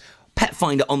because Pet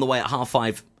Finder on the way at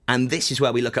 5:30. And this is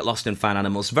where we look at lost and found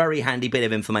animals. Very handy bit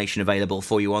of information available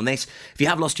for you on this. If you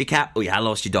have lost your cat or you have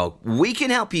lost your dog, we can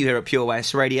help you here at Pure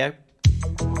West Radio.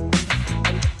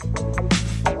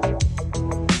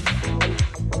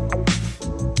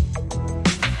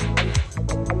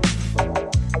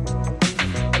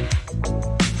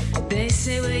 They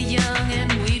say we're young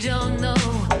and we don't know.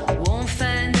 Won't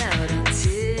find out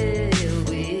until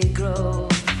we grow.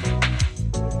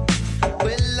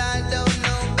 Well, I don't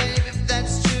know, baby, if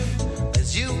that's true.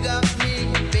 'Cause you got me,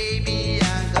 baby,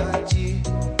 I got you.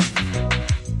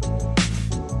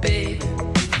 Baby,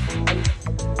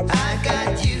 I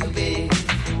got you, baby.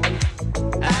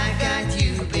 I got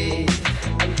you, baby.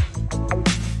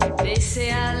 They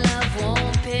say our love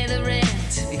won't pay the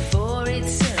rent before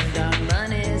it's earned. Our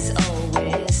money's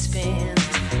always spent.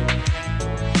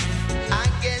 I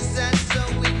guess that's so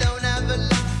we don't have a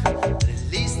lot. But at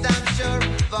least I'm sure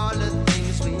of all the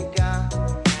things we got.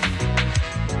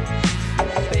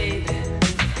 Baby,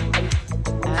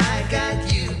 I got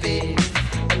you, baby.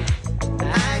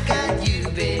 I got you,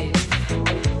 baby.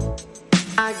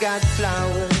 I got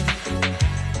flowers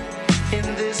in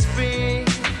the spring.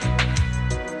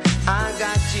 I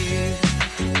got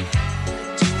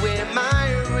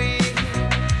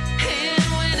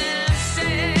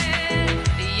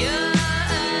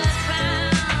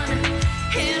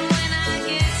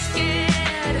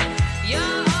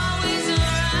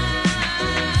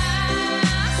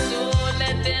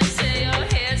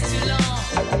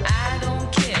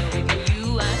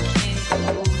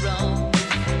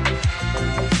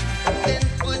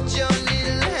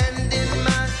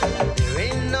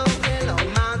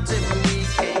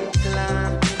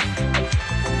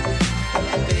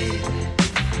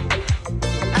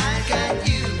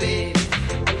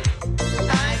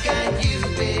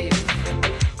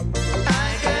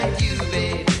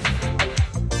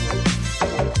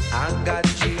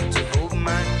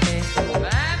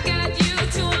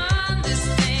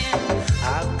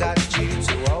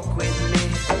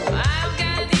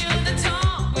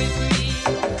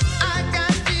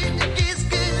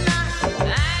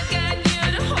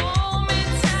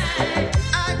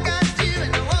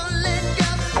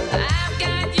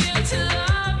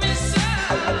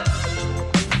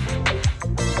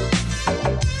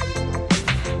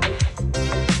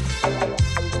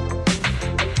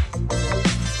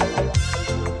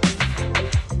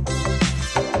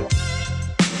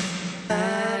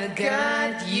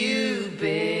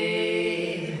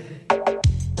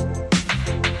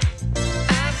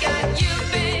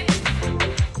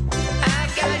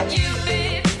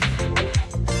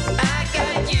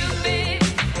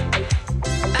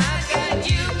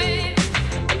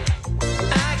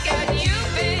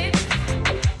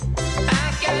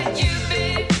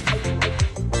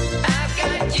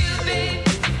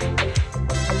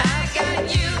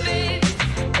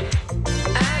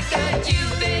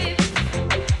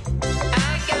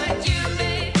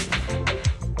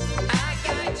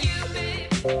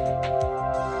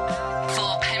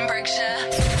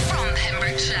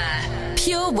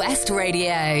Pure West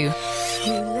Radio.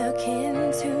 You look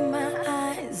into my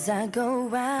eyes, I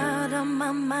go out of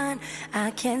my mind.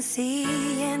 I can't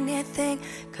see anything,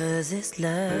 'cause this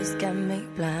love's got me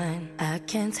blind. I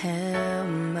can't help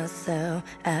myself,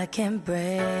 I can't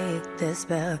break the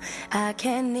spell, I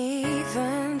can't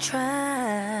even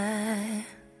try.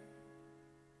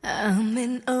 I'm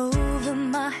in over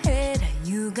my head,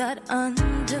 you got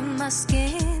under my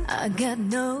skin. I got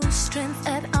no strength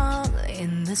at all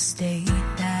in the state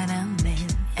that I'm in.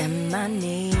 And my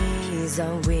knees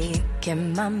are weak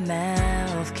and my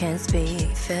mouth can't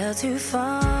speak. Fell too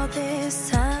far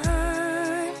this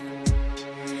time.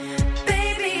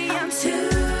 Baby, I'm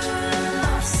too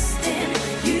lost in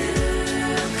you.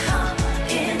 Caught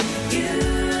in you.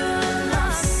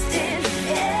 Lost in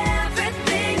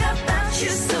everything about you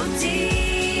so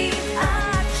deep. I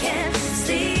can't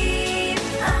sleep,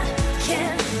 I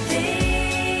can't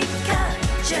think. I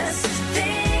just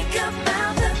think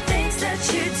about the things that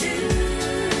you do.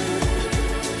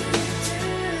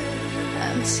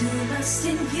 I'm too lost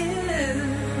in you.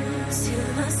 Too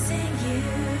lost in you.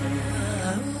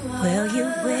 Will you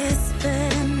whisper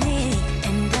to me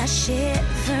and I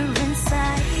shiver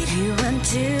inside? You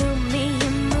undo me,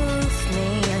 you move me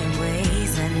in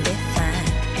ways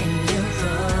undefined. And you're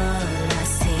all I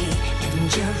see, and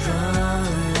you're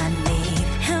all I need.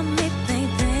 Help me,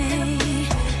 baby.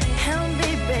 Help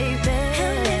me, baby.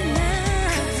 Help me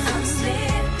now. 'Cause I'm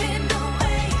slipping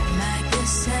away like the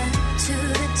sand to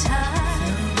the tide.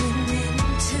 Flowing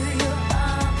into your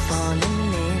arms,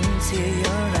 falling into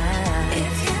your eyes.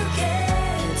 If you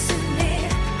get too near,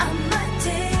 I might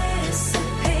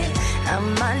disappear. I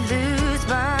might lose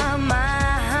my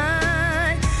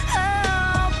mind. Oh,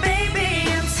 baby,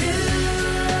 I'm too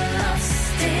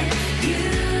lost in you.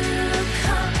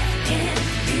 Caught in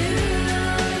you.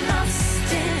 Lost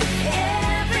in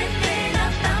everything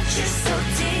about you so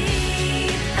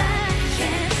deep. I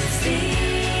can't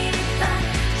sleep, I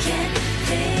can't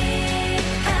think.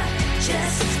 I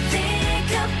just think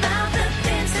about the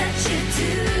things that you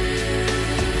do.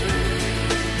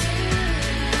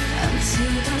 I'm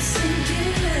too lost in you.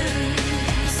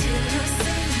 Too lost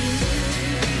in you.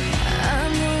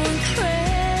 I'm going crazy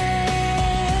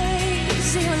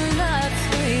with love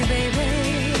for you, baby.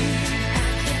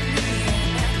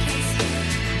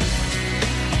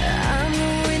 I'm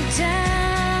going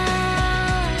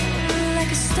down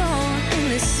like a storm in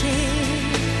the sea.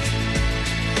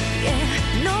 Yeah,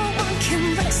 no one can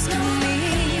rescue me.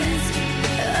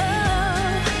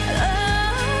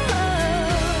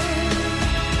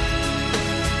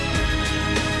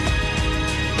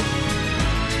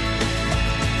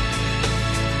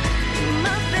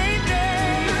 My baby.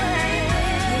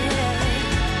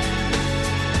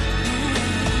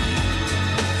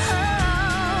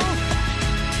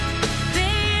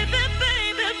 Baby,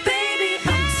 baby, baby,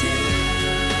 I'm too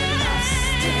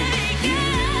lost in you.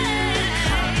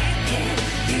 Caught in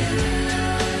you.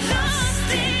 Lost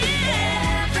in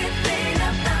everything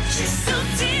about you so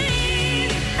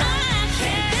deep. I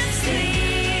can't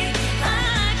sleep, I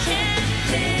can't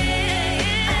think.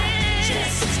 I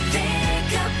just think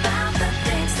about the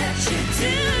things that you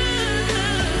do.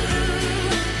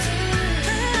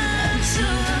 I'm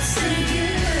too lost in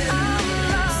you. I'm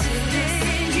lost in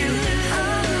you.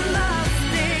 I'm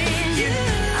lost in you.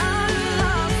 I'm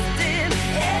lost in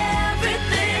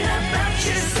everything about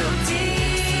you so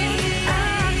deep. I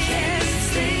can't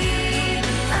sleep,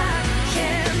 I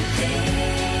can't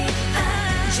think. I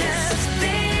just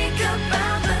think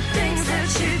about the things that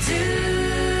you do.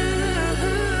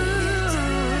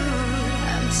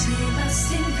 I'm too lost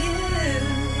in you.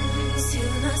 Too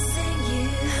lost in you.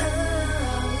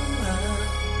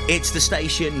 It's the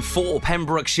station for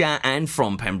Pembrokeshire and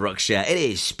from Pembrokeshire. It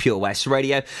is Pure West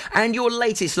Radio, and your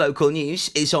latest local news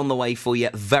is on the way for you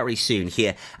very soon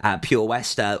here at Pure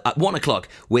West at 1 o'clock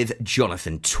with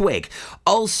Jonathan Twig.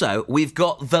 Also, we've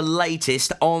got the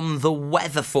latest on the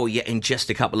weather for you in just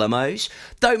a couple of mo's.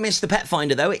 Don't miss the Pet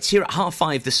Finder, though. It's here at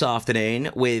 5:30 this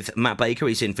afternoon with Matt Baker.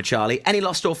 He's in for Charlie. Any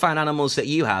lost or found animals that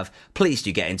you have, please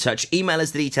do get in touch. Email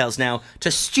us the details now to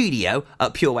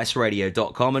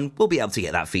studio@purewestradio.com, and we'll be able to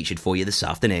get that featured for you this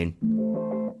afternoon.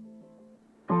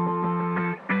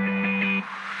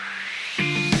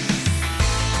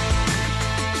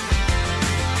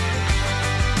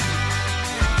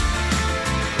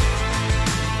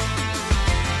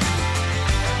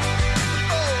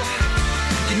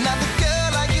 You're not the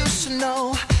girl I used to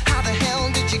know. How the hell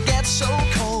did you get so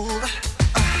cold?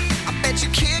 I bet you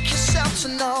kick yourself to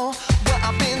know where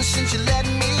I've been since you let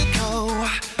me go.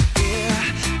 Yeah,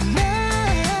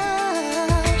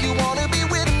 now you wanna be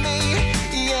with me.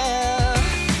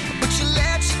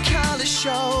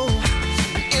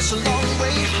 so long.